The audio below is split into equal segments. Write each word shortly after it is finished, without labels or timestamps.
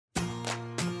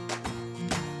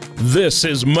This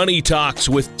is Money Talks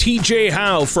with TJ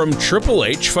Howe from Triple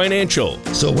H Financial.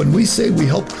 So when we say we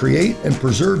help create and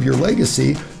preserve your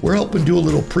legacy, we're helping do a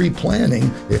little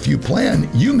pre-planning. If you plan,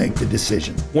 you make the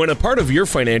decision. When a part of your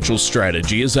financial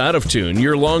strategy is out of tune,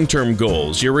 your long-term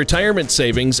goals, your retirement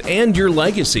savings, and your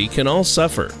legacy can all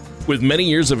suffer. With many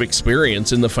years of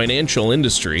experience in the financial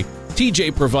industry,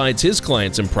 TJ provides his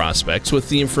clients and prospects with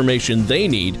the information they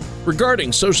need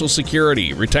regarding Social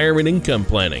Security, retirement income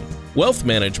planning, wealth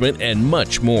management, and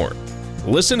much more.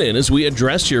 Listen in as we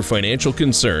address your financial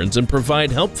concerns and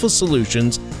provide helpful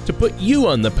solutions to put you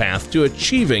on the path to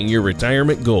achieving your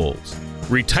retirement goals.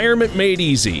 Retirement made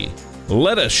easy.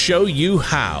 Let us show you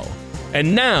how.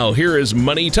 And now, here is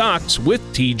Money Talks with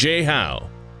TJ Howe.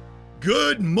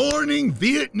 Good morning,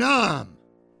 Vietnam.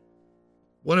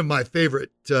 One of my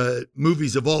favorite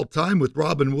movies of all time with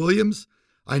Robin Williams.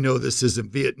 I know this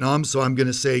isn't Vietnam, so I'm going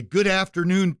to say good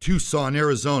afternoon, Tucson,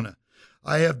 Arizona.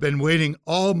 I have been waiting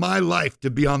all my life to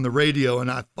be on the radio,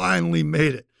 and I finally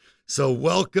made it. So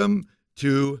welcome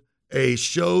to a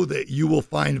show that you will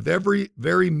find very,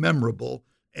 very memorable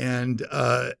and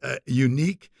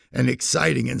unique and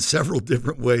exciting in several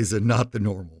different ways and not the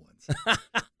normal ones.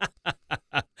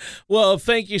 Well,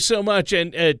 thank you so much.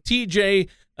 And TJ,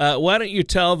 why don't you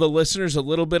tell the listeners a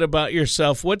little bit about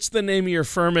yourself? What's the name of your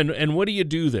firm and what do you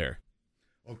do there?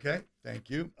 Okay, thank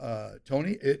you,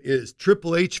 Tony. It is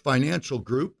Triple H Financial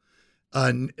Group.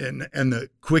 And the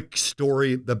quick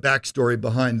story, the backstory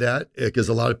behind that, because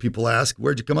a lot of people ask,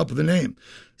 where'd you come up with the name?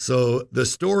 So the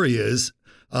story is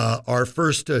our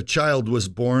first child was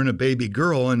born, a baby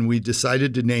girl, and we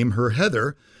decided to name her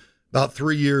Heather. About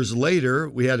 3 years later,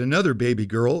 we had another baby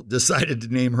girl, decided to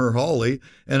name her Holly.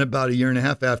 And about a year and a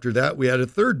half after that, we had a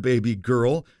third baby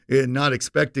girl, not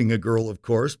expecting a girl, of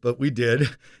course, but we did.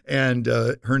 And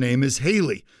her name is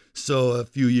Haley. So a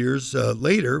few years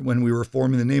later, when we were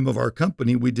forming the name of our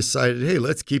company, we decided, hey,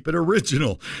 let's keep it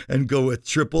original and go with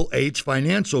Triple H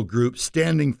Financial Group,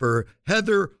 standing for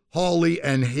Heather, Holly,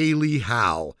 and Haley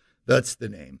Howe. That's the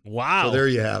name. Wow. So there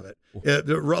you have it. A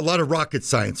lot of rocket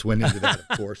science went into that,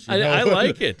 of course. I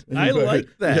like it. I like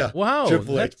that. Yeah. Wow.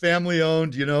 Triple H, family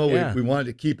owned, Yeah. we wanted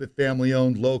to keep it family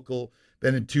owned, local.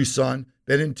 Been in Tucson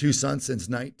since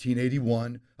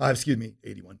 1981.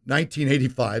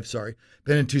 1985, sorry.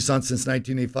 Been in Tucson since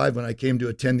 1985 when I came to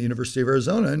attend the University of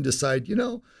Arizona and decided,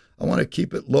 I want to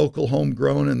keep it local,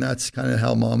 homegrown, and that's kind of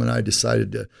how Mom and I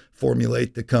decided to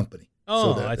formulate the company.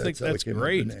 Oh, I think that's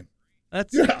great.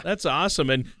 That's awesome.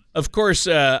 And of course,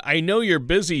 I know you're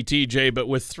busy, TJ, but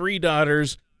with 3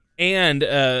 daughters and,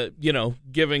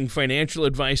 giving financial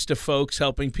advice to folks,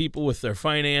 helping people with their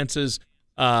finances,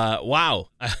 wow,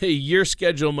 your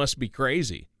schedule must be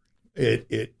crazy.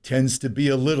 It tends to be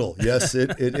a little. Yes,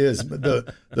 it is.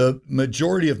 The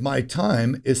majority of my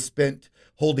time is spent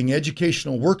holding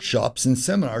educational workshops and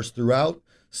seminars throughout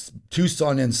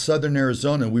Tucson and Southern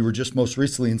Arizona. We were just most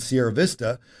recently in Sierra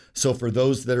Vista. So for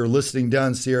those that are listening down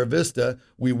in Sierra Vista,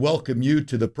 we welcome you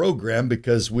to the program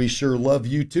because we sure love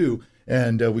you too.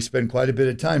 And we spend quite a bit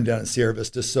of time down in Sierra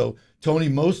Vista. So Tony,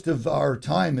 most of our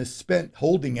time is spent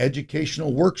holding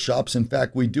educational workshops. In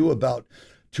fact, we do about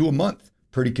 2 a month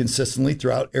pretty consistently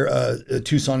throughout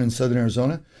Tucson and Southern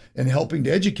Arizona, and helping to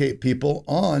educate people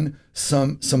on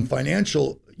some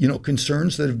financial,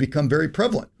 concerns that have become very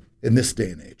prevalent in this day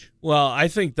and age. Well, I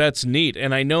think that's neat.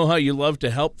 And I know how you love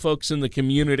to help folks in the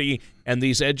community, and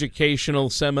these educational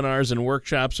seminars and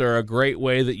workshops are a great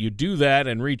way that you do that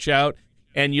and reach out.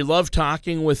 And you love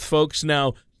talking with folks.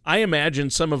 Now, I imagine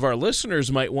some of our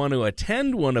listeners might want to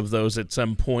attend one of those at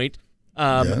some point.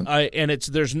 And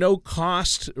there's no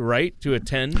cost, right, to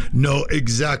attend? No,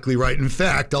 exactly right. In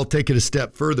fact, I'll take it a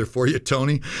step further for you,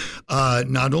 Tony.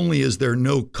 Not only is there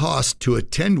no cost to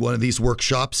attend one of these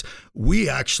workshops, we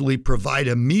actually provide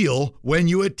a meal when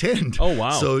you attend. Oh,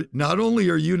 wow. So not only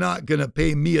are you not going to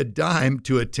pay me a dime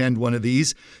to attend one of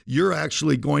these, you're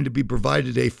actually going to be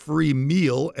provided a free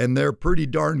meal, and they're pretty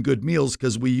darn good meals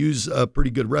because we use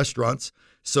pretty good restaurants.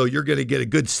 So you're going to get a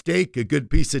good steak, a good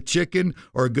piece of chicken,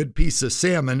 or a good piece of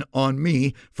salmon on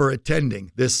me for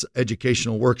attending this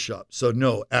educational workshop. So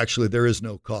no, actually there is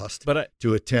no cost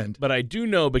to attend. But I do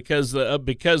know because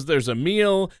there's a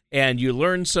meal and you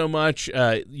learn so much,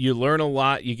 you learn a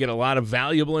lot, you get a lot of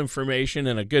valuable information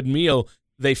and a good meal,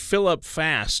 they fill up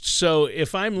fast. So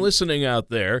if I'm listening out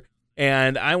there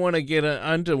and I want to get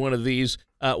onto one of these,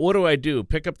 what do I do?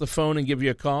 Pick up the phone and give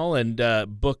you a call and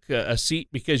book a seat,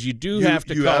 because you have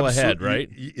to call ahead, right?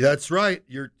 That's right.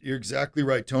 You're exactly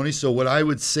right, Tony. So what I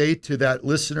would say to that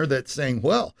listener that's saying,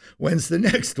 well, when's the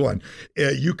next one?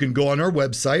 You can go on our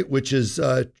website, which is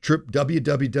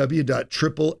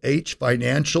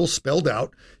www.triplehfinancial, spelled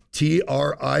out,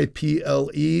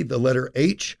 TRIPLE, the letter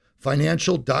H,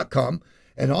 financial.com.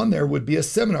 And on there would be a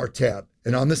seminar tab.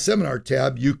 And on the seminar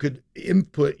tab, you could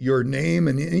input your name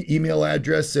and email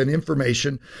address and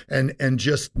information and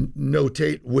just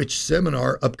notate which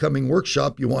seminar, upcoming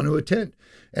workshop you want to attend,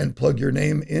 and plug your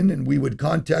name in, and we would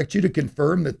contact you to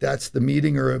confirm that that's the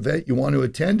meeting or event you want to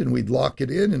attend, and we'd lock it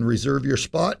in and reserve your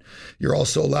spot. You're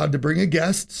also allowed to bring a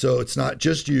guest, so it's not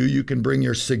just you. You can bring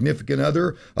your significant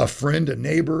other, a friend, a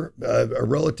neighbor, a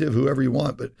relative, whoever you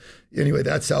want. But anyway,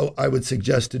 that's how I would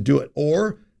suggest to do it.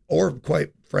 Or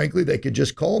quite frankly, they could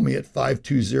just call me at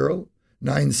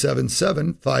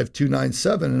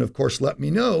 520-977-5297, and of course, let me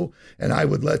know, and I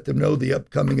would let them know the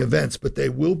upcoming events. But they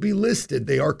will be listed.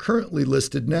 They are currently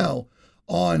listed now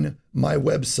on my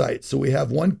website. So we have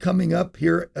one coming up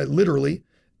here, literally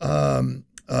the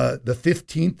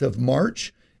 15th of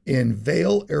March in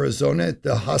Vail, Arizona, at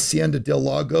the Hacienda del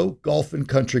Lago Golf and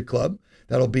Country Club.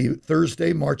 That'll be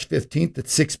Thursday, March 15th at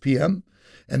 6 p.m.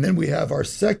 And then we have our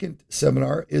second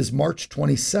seminar is March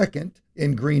 22nd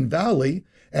in Green Valley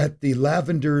at the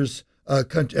Lavenders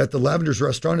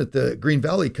restaurant at the Green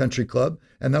Valley Country Club.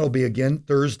 And that'll be again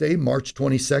Thursday, March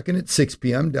 22nd at 6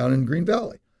 p.m. down in Green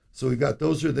Valley. So we got,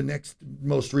 those are the next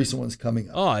most recent ones coming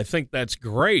up. Oh, I think that's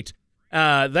great.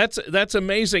 That's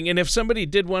amazing. And if somebody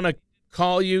did want to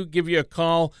call you, give you a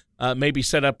call, maybe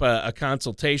set up a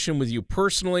consultation with you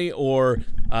personally, or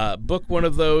book one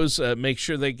of those, make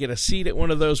sure they get a seat at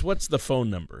one of those, what's the phone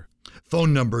number?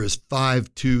 Phone number is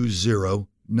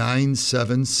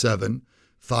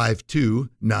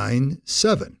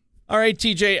 520-977-5297. All right,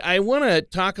 TJ, I want to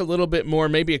talk a little bit more,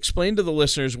 maybe explain to the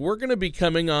listeners, we're going to be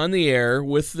coming on the air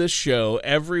with this show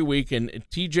every week. And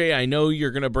TJ, I know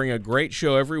you're going to bring a great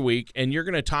show every week, and you're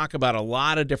going to talk about a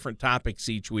lot of different topics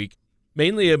each week,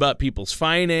 mainly about people's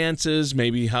finances,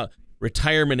 maybe how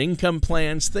retirement income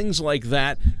plans, things like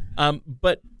that.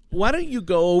 But why don't you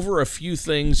go over a few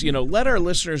things, let our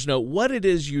listeners know what it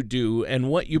is you do and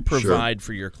what you provide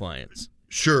for your clients.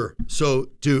 Sure. So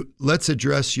let's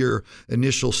address your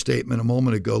initial statement a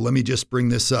moment ago. Let me just bring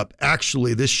this up.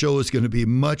 Actually, this show is going to be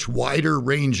much wider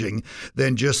ranging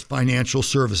than just financial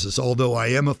services. Although I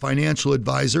am a financial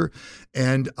advisor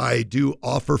and I do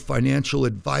offer financial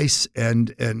advice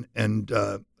and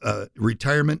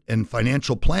retirement and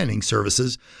financial planning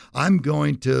services, I'm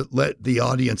going to let the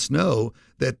audience know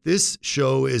that this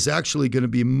show is actually going to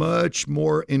be much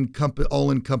more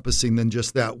all-encompassing than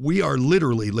just that. We are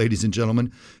literally, ladies and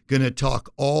gentlemen, going to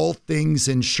talk all things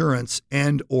insurance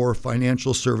and or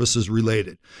financial services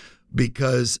related,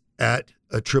 because at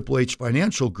a Triple H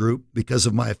Financial Group, because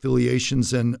of my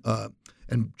affiliations and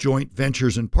joint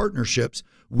ventures and partnerships,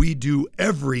 we do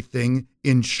everything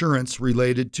insurance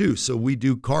related too. So we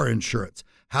do car insurance,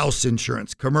 house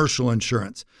insurance, commercial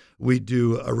insurance. We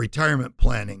do retirement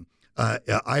planning,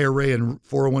 IRA and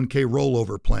 401k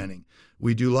rollover planning.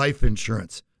 We do life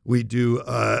insurance. We do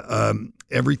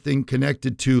everything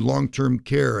connected to long-term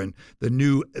care, and the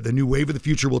new wave of the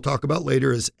future we'll talk about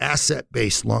later is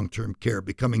asset-based long-term care,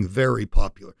 becoming very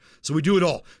popular. So we do it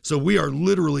all. So we are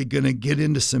literally going to get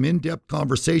into some in-depth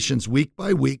conversations week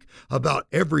by week about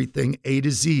everything A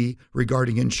to Z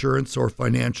regarding insurance or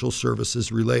financial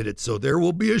services related. So there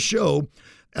will be a show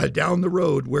down the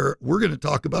road where we're going to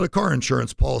talk about a car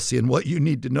insurance policy and what you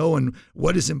need to know and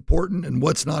what is important and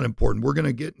what's not important. We're going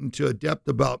to get into a depth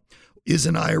about, is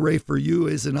an IRA for you?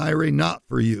 Is an IRA not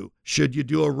for you? Should you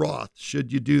do a Roth?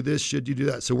 Should you do this? Should you do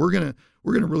that? So we're going to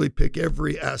really pick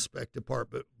every aspect apart,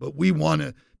 but we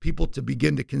want people to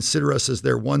begin to consider us as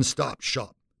their one-stop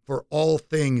shop for all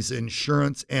things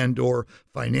insurance and or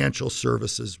financial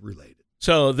services related.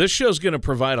 So this show's going to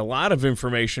provide a lot of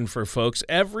information for folks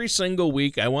every single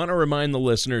week. I want to remind the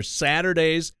listeners,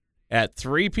 Saturdays at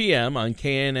 3 p.m. on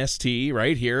KNST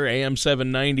right here, AM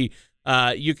 790.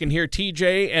 You can hear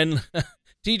TJ, and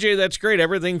TJ, that's great.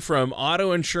 Everything from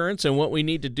auto insurance and what we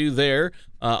need to do there,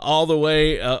 all the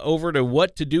way over to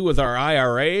what to do with our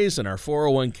IRAs and our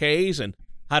 401ks and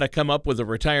how to come up with a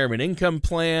retirement income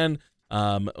plan.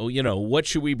 What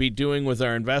should we be doing with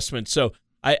our investments? So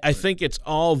I think it's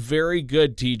all very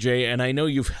good, TJ, and I know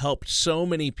you've helped so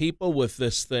many people with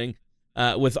this thing,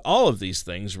 with all of these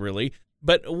things, really.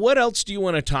 But what else do you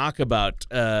want to talk about?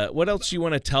 What else do you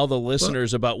want to tell the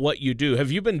listeners about what you do?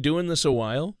 Have you been doing this a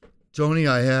while? Tony,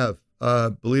 I have.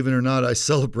 Believe it or not, I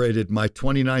celebrated my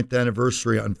 29th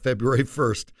anniversary on February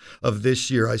 1st of this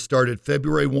year. I started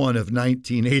February 1 of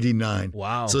 1989.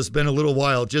 Wow. So it's been a little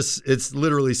while. It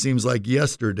literally seems like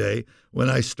yesterday when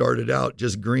I started out,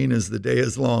 just green as the day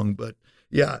is long. But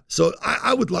yeah, so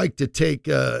I would like to take,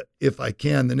 if I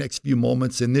can, the next few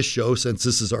moments in this show, since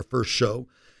this is our first show,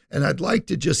 And I'd like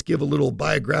to just give a little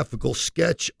biographical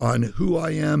sketch on who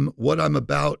I am, what I'm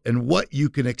about, and what you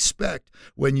can expect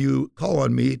when you call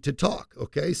on me to talk.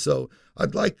 Okay, so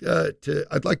I'd like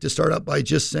to start out by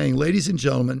just saying, ladies and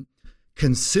gentlemen,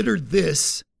 consider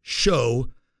this show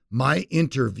my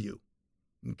interview.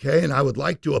 Okay, and I would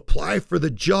like to apply for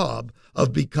the job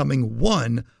of becoming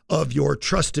one of your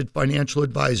trusted financial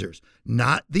advisors.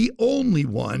 Not the only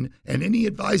one, and any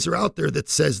advisor out there that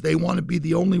says they want to be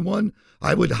the only one,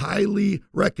 I would highly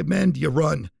recommend you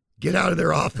run. Get out of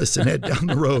their office and head down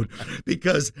the road.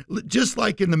 Because just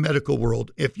like in the medical world,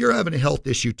 if you're having a health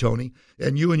issue, Tony,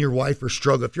 and you and your wife are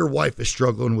struggling, if your wife is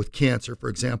struggling with cancer, for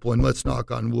example, and let's knock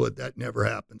on wood, that never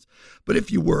happens. But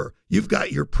if you were, you've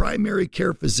got your primary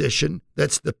care physician,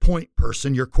 that's the point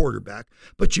person, your quarterback,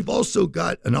 but you've also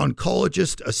got an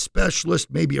oncologist, a specialist,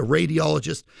 maybe a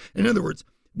radiologist. In other words,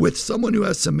 with someone who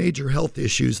has some major health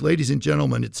issues, ladies and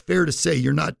gentlemen, it's fair to say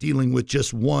you're not dealing with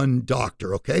just one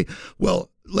doctor, okay?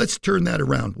 Well, let's turn that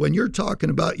around. When you're talking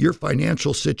about your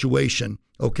financial situation,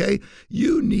 okay,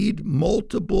 you need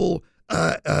multiple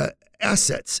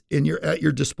assets at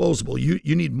your disposal.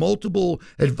 You need multiple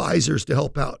advisors to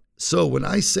help out. So when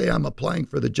I say I'm applying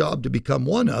for the job to become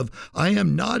one of, I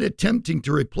am not attempting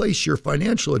to replace your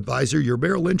financial advisor, your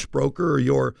Merrill Lynch broker, or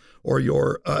your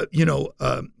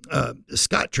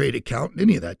Scottrade account,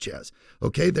 any of that jazz.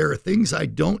 Okay, there are things I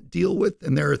don't deal with,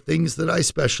 and there are things that I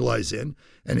specialize in.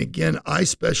 And again, I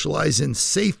specialize in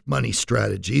safe money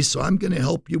strategies, so I'm going to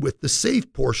help you with the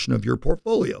safe portion of your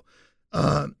portfolio.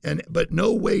 But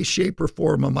no way, shape, or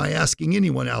form am I asking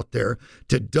anyone out there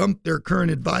to dump their current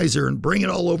advisor and bring it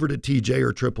all over to TJ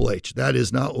or Triple H. That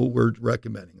is not what we're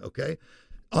recommending, okay?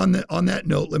 On that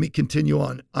note, let me continue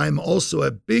on. I'm also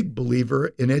a big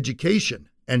believer in education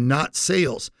and not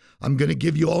sales. I'm going to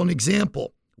give you all an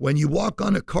example. When you walk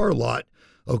on a car lot,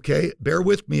 okay, bear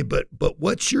with me, but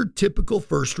what's your typical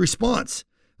first response?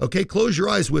 Okay, close your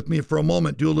eyes with me for a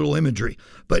moment, do a little imagery.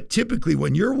 But typically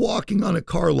when you're walking on a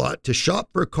car lot to shop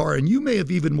for a car, and you may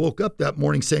have even woke up that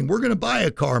morning saying, we're going to buy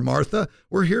a car, Martha.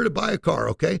 We're here to buy a car,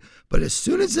 okay? But as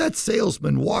soon as that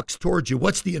salesman walks towards you,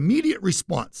 what's the immediate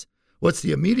response? What's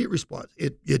the immediate response?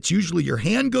 It's usually your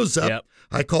hand goes up. Yep.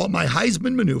 I call it my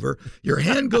Heisman maneuver. Your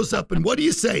hand goes up, and what do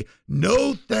you say?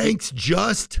 No thanks,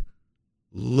 just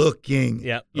looking.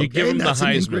 Yeah, you give them the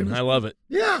Heisman. I love it.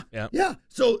 Yeah.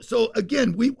 So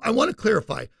again, I want to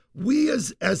clarify. We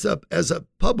as a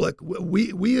public,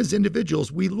 we as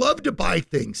individuals, we love to buy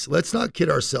things. Let's not kid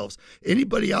ourselves.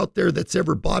 Anybody out there that's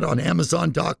ever bought on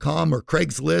Amazon.com or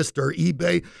Craigslist or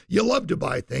eBay, you love to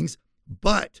buy things,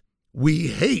 but we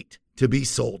hate to be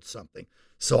sold something.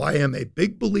 So I am a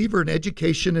big believer in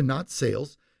education and not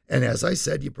sales. And as I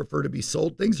said, you prefer to be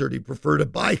sold things, or do you prefer to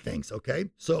buy things? Okay,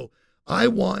 so I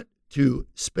want to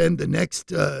spend the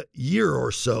next year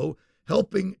or so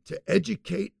helping to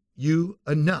educate you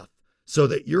enough so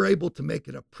that you're able to make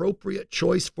an appropriate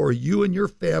choice for you and your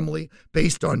family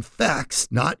based on facts,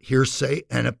 not hearsay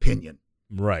and opinion.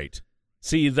 Right.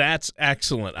 See, that's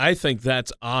excellent. I think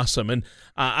that's awesome. And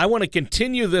I want to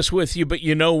continue this with you, but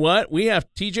you know what? We have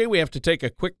to take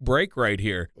a quick break right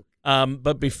here.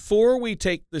 But before we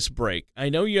take this break, I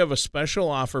know you have a special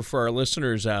offer for our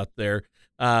listeners out there.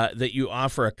 That you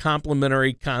offer a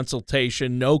complimentary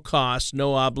consultation, no cost,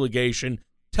 no obligation.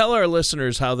 Tell our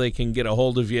listeners how they can get a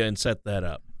hold of you and set that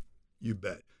up. You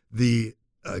bet.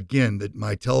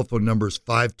 My telephone number is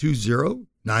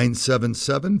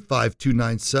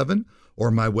 520-977-5297, or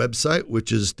my website,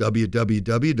 which is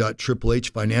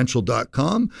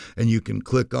www.triplehfinancial.com, and you can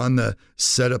click on the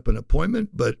set up an appointment.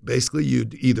 But basically,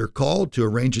 you'd either call to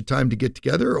arrange a time to get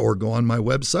together, or go on my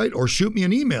website, or shoot me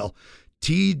an email.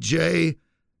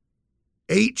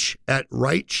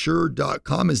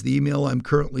 TJH@rightsure.com is the email I'm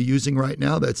currently using right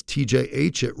now. That's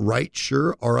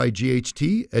TJH@rightsure,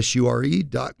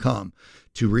 RIGHTSURE.com,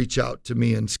 to reach out to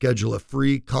me and schedule a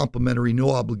free, complimentary,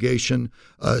 no obligation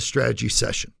strategy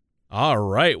session. All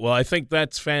right. Well, I think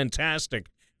that's fantastic.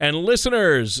 And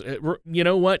listeners, you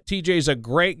know what? TJ's a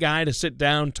great guy to sit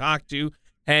down, talk to,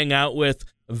 hang out with,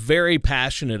 very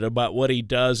passionate about what he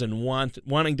does and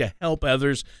wanting to help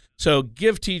others. So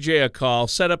give TJ a call,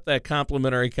 set up that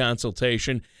complimentary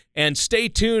consultation, and stay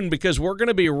tuned, because we're going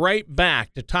to be right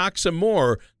back to talk some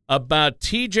more about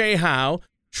TJ Howe,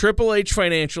 Triple H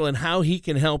Financial, and how he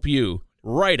can help you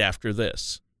right after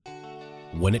this.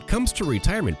 When it comes to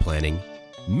retirement planning,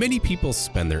 many people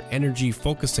spend their energy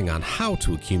focusing on how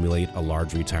to accumulate a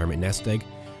large retirement nest egg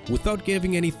without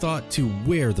giving any thought to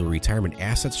where the retirement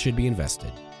assets should be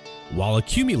invested. While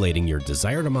accumulating your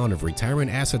desired amount of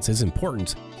retirement assets is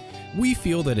important, we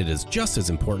feel that it is just as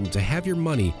important to have your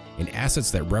money in assets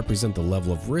that represent the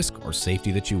level of risk or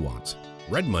safety that you want.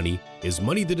 Red money is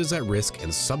money that is at risk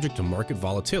and subject to market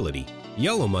volatility.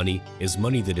 Yellow money is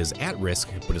money that is at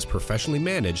risk but is professionally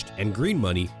managed, and green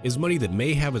money is money that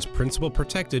may have its principal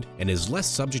protected and is less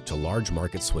subject to large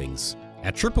market swings.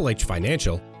 At Triple H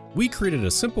Financial, we created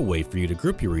a simple way for you to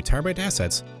group your retirement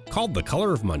assets called the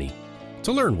Color of Money.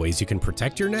 To learn ways you can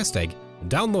protect your nest egg,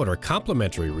 download our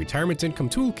complimentary Retirement Income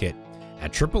Toolkit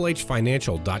at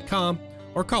triplehfinancial.com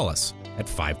or call us at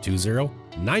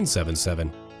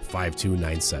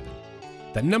 520-977-5297.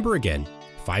 That number again,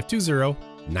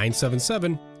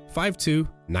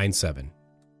 520-977-5297.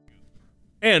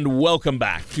 And welcome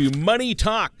back to Money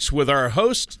Talks with our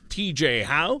host, TJ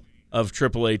Howe of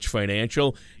Triple H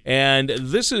Financial. And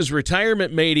this is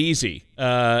Retirement Made Easy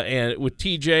and with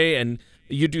TJ, and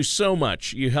you do so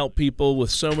much. You help people with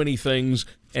so many things,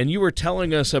 and you were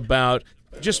telling us about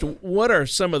just what are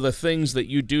some of the things that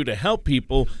you do to help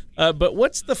people, but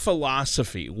what's the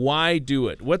philosophy? Why do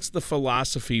it? What's the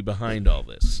philosophy behind all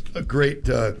this? A great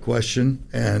question.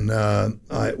 And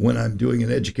when I'm doing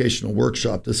an educational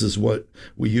workshop, this is what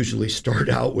we usually start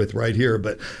out with right here.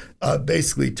 But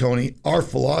basically, Tony, our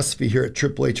philosophy here at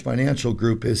Triple H Financial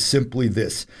Group is simply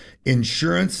this: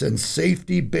 insurance and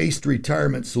safety-based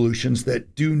retirement solutions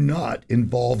that do not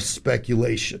involve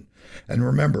speculation. And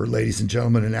remember, ladies and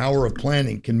gentlemen, an hour of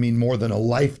planning can mean more than a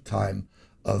lifetime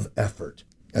of effort.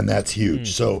 And that's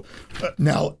huge. So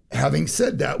now, having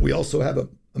said that, we also have a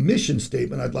mission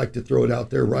statement. I'd like to throw it out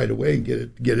there right away and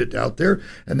get it out there.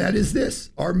 And that is this: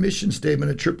 our mission statement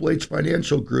at Triple H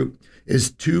Financial Group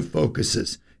is two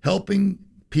focuses: helping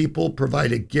people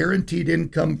provide a guaranteed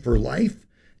income for life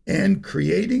and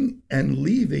creating and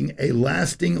leaving a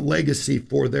lasting legacy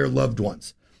for their loved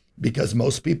ones. Because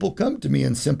most people come to me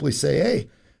and simply say, hey,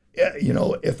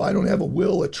 if I don't have a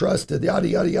will, a trust, yada,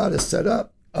 yada, yada set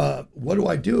up, what do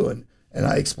I do? And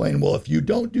I explain, well, if you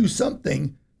don't do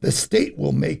something, the state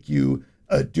will make you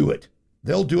do it.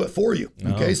 They'll do it for you.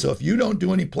 Okay. So if you don't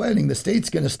do any planning, the state's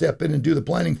going to step in and do the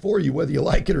planning for you, whether you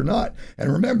like it or not.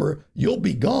 And remember, you'll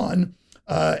be gone.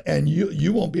 And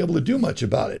you won't be able to do much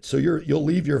about it. So you'll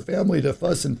leave your family to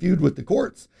fuss and feud with the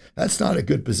courts. That's not a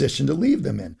good position to leave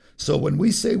them in. So when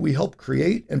we say we help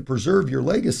create and preserve your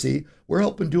legacy, we're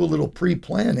helping do a little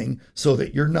pre-planning so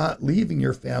that you're not leaving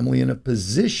your family in a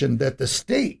position that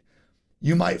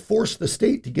you might force the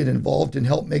state to get involved and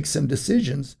help make some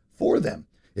decisions for them.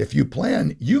 If you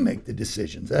plan, you make the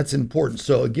decisions. That's important.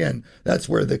 So again, that's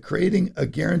where the creating a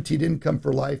guaranteed income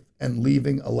for life and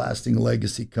leaving a lasting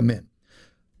legacy come in.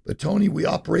 But Tony, we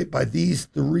operate by these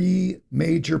three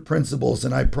major principles,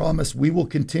 and I promise we will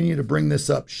continue to bring this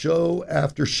up show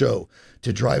after show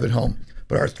to drive it home.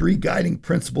 But our three guiding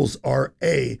principles are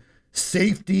A,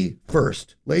 safety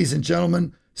first. Ladies and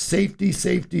gentlemen, safety,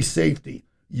 safety, safety.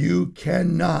 You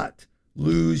cannot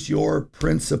lose your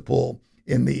principle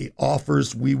in the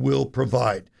offers we will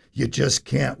provide. You just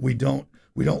can't. We don't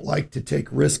like to take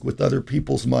risk with other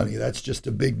people's money. That's just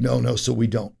a big no-no, so we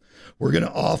don't. We're going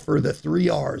to offer the 3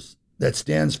 R's that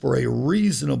stands for a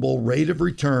reasonable rate of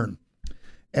return.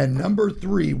 And number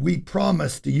 3, we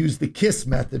promise to use the KISS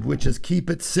method, which is keep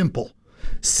it simple.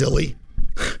 Silly.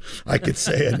 I could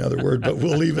say another word, but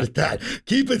we'll leave it at that.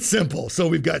 Keep it simple. So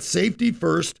we've got safety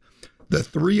first, the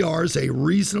 3 R's, a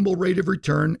reasonable rate of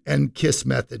return, and KISS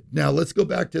method. Now let's go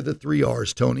back to the 3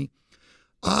 R's, Tony.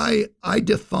 I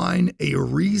define a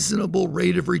reasonable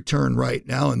rate of return right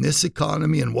now in this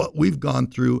economy and what we've gone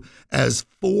through as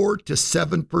 4 to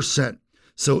 7%.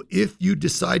 So if you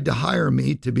decide to hire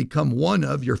me to become one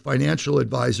of your financial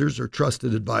advisors or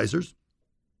trusted advisors,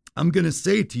 I'm going to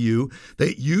say to you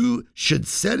that you should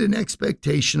set an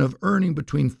expectation of earning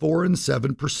between 4 and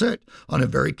 7% on a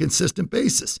very consistent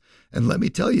basis. And let me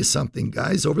tell you something,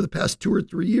 guys, over the past 2 or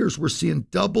 3 years, we're seeing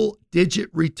double-digit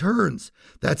returns.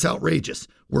 That's outrageous.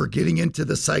 We're getting into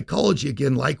the psychology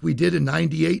again like we did in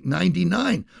 98,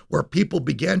 99, where people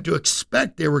began to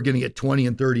expect they were going to get 20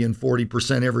 and 30 and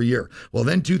 40% every year. Well,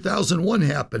 then 2001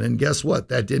 happened, and guess what?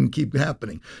 That didn't keep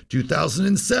happening.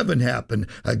 2007 happened.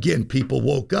 Again, people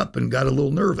woke up and got a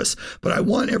little nervous. But I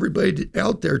want everybody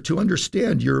out there to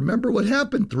understand, you remember what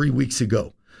happened 3 weeks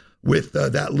ago with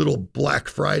that little Black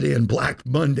Friday and Black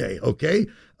Monday, okay?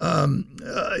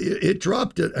 It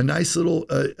dropped a nice little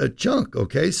chunk,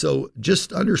 okay? So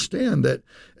just understand that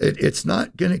it's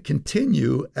not going to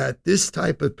continue at this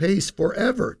type of pace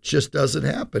forever. It just doesn't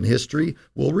happen. History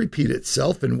will repeat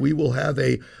itself, and we will have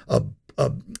a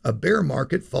bear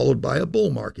market followed by a bull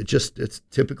market. It's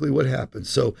typically what happens.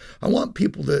 So I want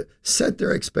people to set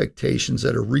their expectations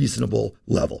at a reasonable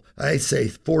level. I say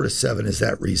 4 to 7 is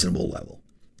that reasonable level.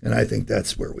 And I think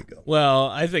that's where we go. Well,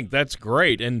 I think that's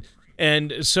great and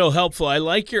so helpful. I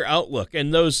like your outlook.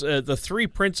 And those the three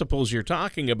principles you're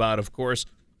talking about, of course,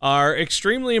 are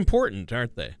extremely important,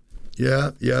 aren't they?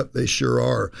 Yeah, they sure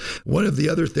are. One of the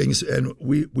other things, and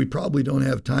we probably don't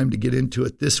have time to get into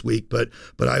it this week, but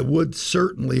I would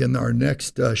certainly in our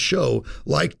next show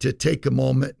like to take a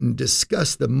moment and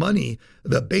discuss the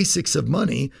basics of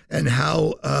money and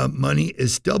how money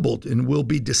is doubled. And we'll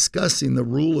be discussing the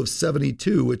rule of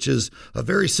 72, which is a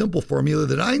very simple formula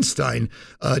that Einstein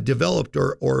developed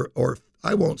or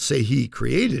I won't say he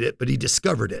created it, but he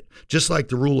discovered it, just like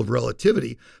the rule of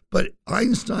relativity. But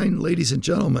Einstein, ladies and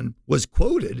gentlemen, was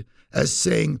quoted as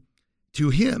saying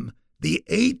to him, the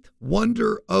eighth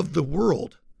wonder of the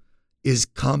world is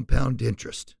compound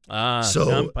interest. And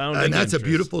that's a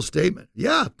beautiful statement.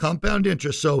 Yeah, compound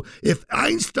interest. So if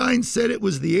Einstein said it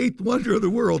was the eighth wonder of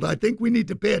the world, I think we need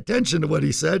to pay attention to what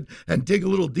he said and dig a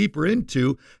little deeper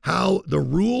into how the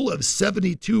rule of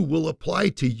 72 will apply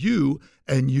to you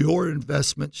and your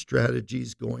investment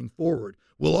strategies going forward.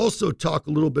 We'll also talk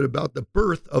a little bit about the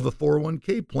birth of a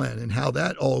 401k plan and how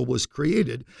that all was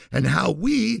created and how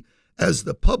we, as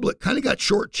the public, kind of got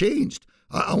shortchanged.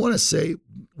 I want to say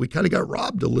we kind of got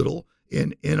robbed a little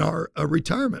in our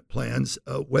retirement plans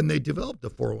when they developed the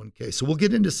 401k. So we'll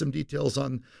get into some details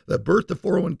on the birth of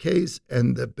 401ks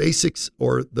and the basics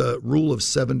or the rule of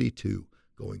 72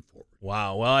 going forward.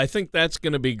 Wow. Well, I think that's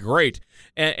going to be great.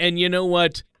 And you know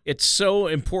what? It's so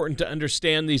important to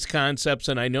understand these concepts,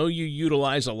 and I know you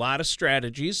utilize a lot of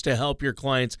strategies to help your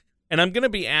clients. And I'm going to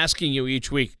be asking you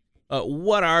each week,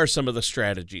 what are some of the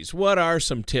strategies? What are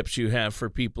some tips you have for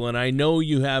people? And I know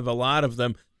you have a lot of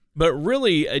them, but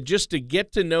really just to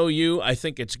get to know you, I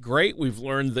think it's great. We've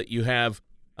learned that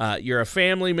you're a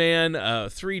family man,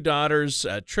 3 daughters,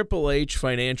 Triple H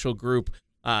Financial Group.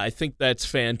 I think that's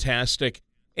fantastic.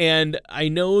 And I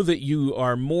know that you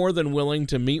are more than willing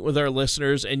to meet with our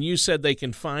listeners, and you said they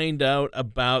can find out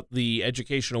about the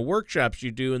educational workshops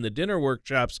you do and the dinner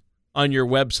workshops on your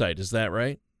website. Is that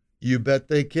right? You bet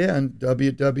they can.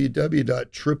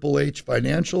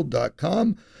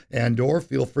 www.triplehfinancial.com, or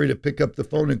feel free to pick up the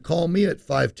phone and call me at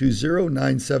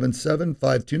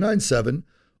 520-977-5297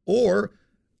 or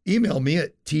email me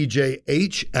at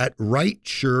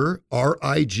tjh@rightsure,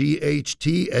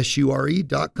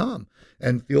 RIGHTSURE.com.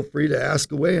 And feel free to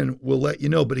ask away and we'll let you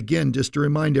know. But again, just to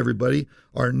remind everybody,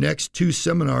 our next 2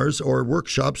 seminars or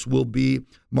workshops will be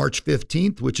March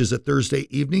 15th, which is a Thursday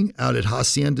evening out at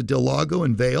Hacienda del Lago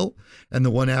in Vail. And the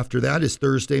one after that is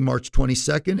Thursday, March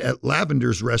 22nd at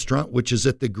Lavender's Restaurant, which is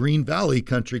at the Green Valley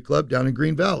Country Club down in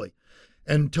Green Valley.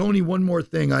 And Tony, one more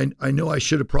thing. I know I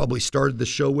should have probably started the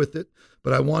show with it,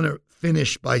 but I want to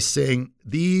finish by saying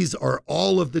these are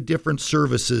all of the different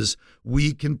services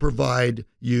we can provide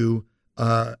you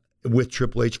with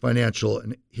Triple H Financial.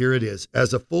 And here it is.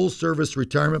 As a full-service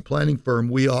retirement planning firm,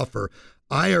 we offer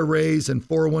IRAs and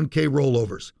 401k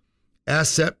rollovers,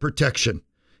 asset protection,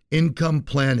 income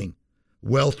planning,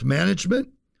 wealth management,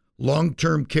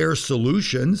 long-term care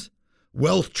solutions,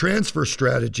 wealth transfer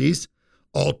strategies,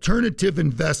 alternative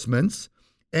investments,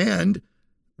 and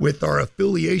with our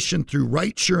affiliation through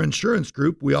RightSure Insurance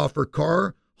Group, we offer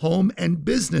car, home, and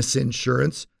business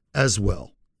insurance as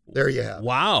well. There you have it.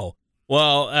 Wow.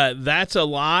 Well, that's a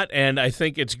lot, and I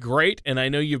think it's great, and I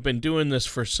know you've been doing this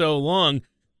for so long.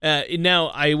 Now,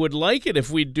 I would like it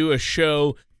if we'd do a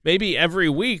show, maybe every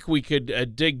week we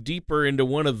could dig deeper into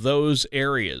one of those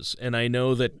areas, and I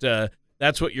know that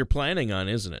that's what you're planning on,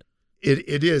 isn't it?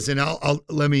 It is, and I'll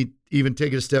let me even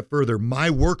take it a step further. My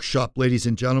workshop, ladies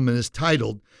and gentlemen, is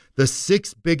titled The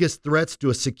 6 Biggest Threats to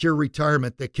a Secure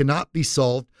Retirement That Cannot Be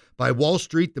Solved by Wall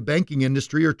Street, the Banking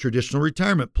Industry, or Traditional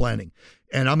Retirement Planning.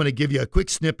 And I'm going to give you a quick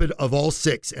snippet of all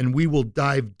 6, and we will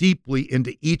dive deeply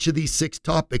into each of these 6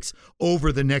 topics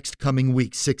over the next coming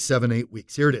weeks, 6, 7, 8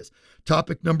 weeks. Here it is.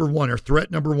 Topic number 1, or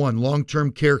threat number 1,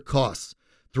 long-term care costs.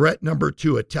 Threat number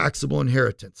 2, a taxable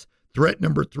inheritance. Threat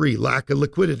number 3, lack of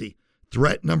liquidity.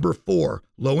 Threat number 4,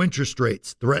 low interest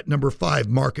rates. Threat number 5,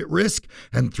 market risk.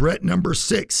 And threat number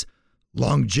 6,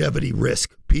 longevity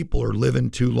risk. People are living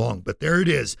too long. But there it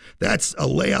is. That's a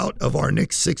layout of our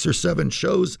next 6 or 7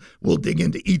 shows. We'll dig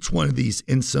into each one of these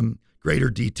in some greater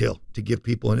detail to give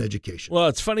people an education. Well,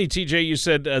 it's funny, TJ, you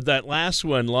said that last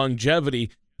one, longevity.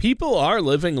 People are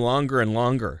living longer and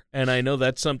longer. And I know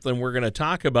that's something we're going to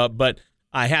talk about. But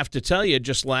I have to tell you,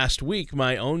 just last week,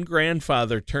 my own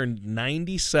grandfather turned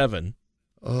 97.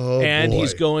 And boy.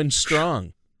 He's going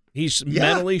strong. He's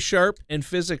mentally sharp and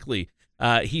physically.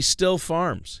 He still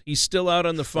farms. He's still out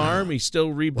on the farm. He's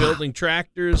still rebuilding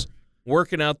tractors,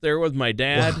 working out there with my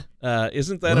dad. Wow.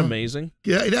 Isn't that amazing?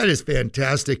 Yeah, that is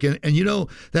fantastic. And you know,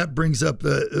 that brings up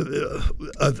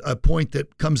a point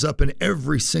that comes up in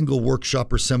every single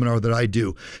workshop or seminar that I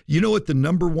do. You know what the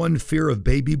number one fear of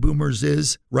baby boomers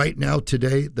is right now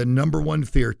today? The number one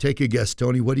fear. Take a guess,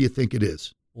 Tony. What do you think it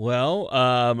is? Well,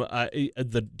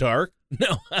 the dark?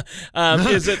 No.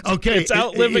 Is it? Okay. It's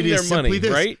outliving their money,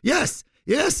 right? Yes.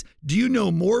 Do you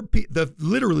know more?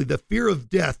 Literally, the fear of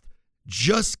death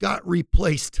just got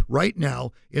replaced right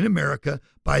now in America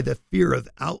by the fear of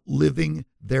outliving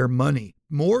their money.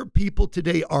 More people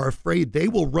today are afraid they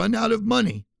will run out of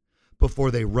money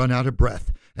before they run out of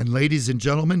breath. And ladies and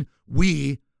gentlemen,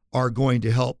 we are going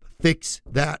to help fix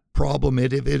that problem.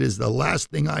 If it is the last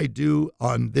thing I do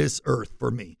on this earth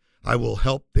for me, I will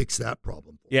help fix that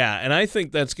problem. Yeah, and I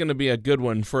think that's going to be a good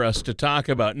one for us to talk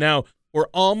about. Now, we're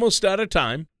almost out of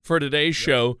time for today's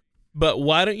show, but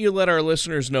why don't you let our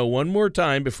listeners know one more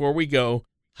time before we go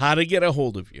how to get a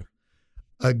hold of you?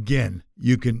 Again,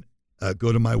 you can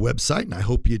go to my website, and I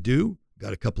hope you do.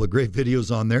 Got a couple of great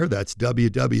videos on there. That's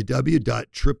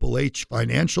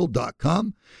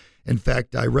www.triplehfinancial.com. In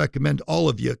fact, I recommend all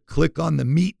of you click on the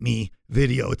Meet Me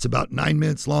video. It's about 9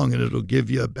 minutes long, and it'll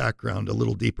give you a background, a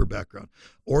little deeper background.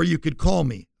 Or you could call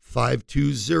me,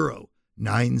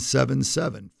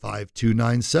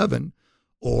 520-977-5297,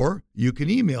 or you can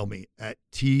email me at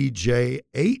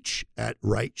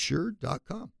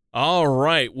tjh@rightsure.com. All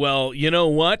right. Well, you know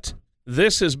what?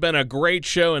 This has been a great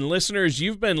show, and listeners,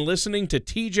 you've been listening to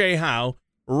TJ Howe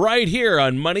right here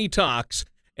on Money Talks,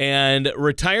 and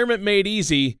Retirement Made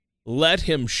Easy. Let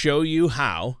him show you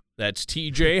how. That's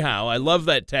TJ Howe. I love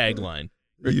that tagline.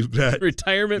 You bet.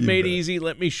 Retirement Made Easy.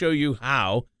 Let me show you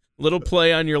how. Little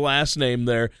play on your last name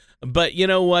there. But you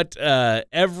know what?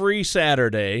 Every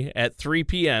Saturday at 3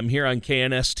 p.m. here on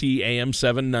KNST AM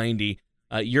 790,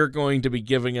 you're going to be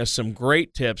giving us some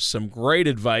great tips, some great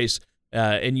advice,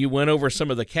 and you went over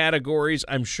some of the categories.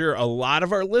 I'm sure a lot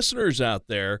of our listeners out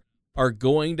there are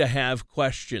going to have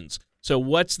questions. So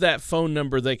what's that phone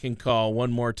number they can call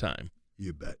one more time?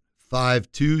 You bet.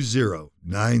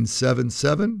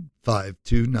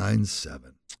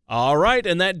 520-977-5297. All right,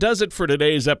 and that does it for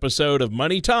today's episode of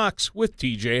Money Talks with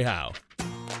TJ Howe.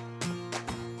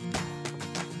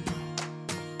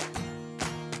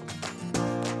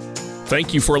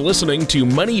 Thank you for listening to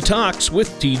Money Talks with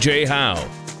TJ Howe.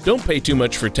 Don't pay too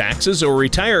much for taxes or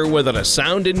retire without a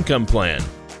sound income plan.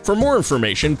 For more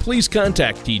information, please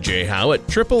contact TJ Howe at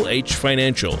Triple H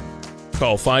Financial.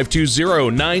 Call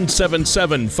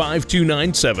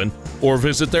 520-977-5297 or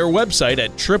visit their website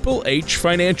at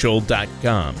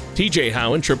triplehfinancial.com. TJ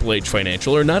Howe and Triple H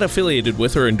Financial are not affiliated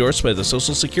with or endorsed by the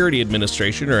Social Security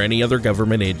Administration or any other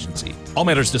government agency. All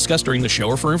matters discussed during the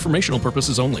show are for informational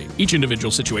purposes only. Each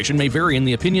individual situation may vary and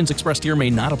the opinions expressed here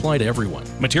may not apply to everyone.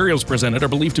 Materials presented are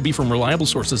believed to be from reliable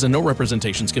sources and no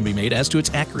representations can be made as to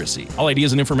its accuracy. All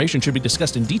ideas and information should be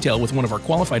discussed in detail with one of our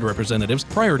qualified representatives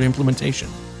prior to implementation.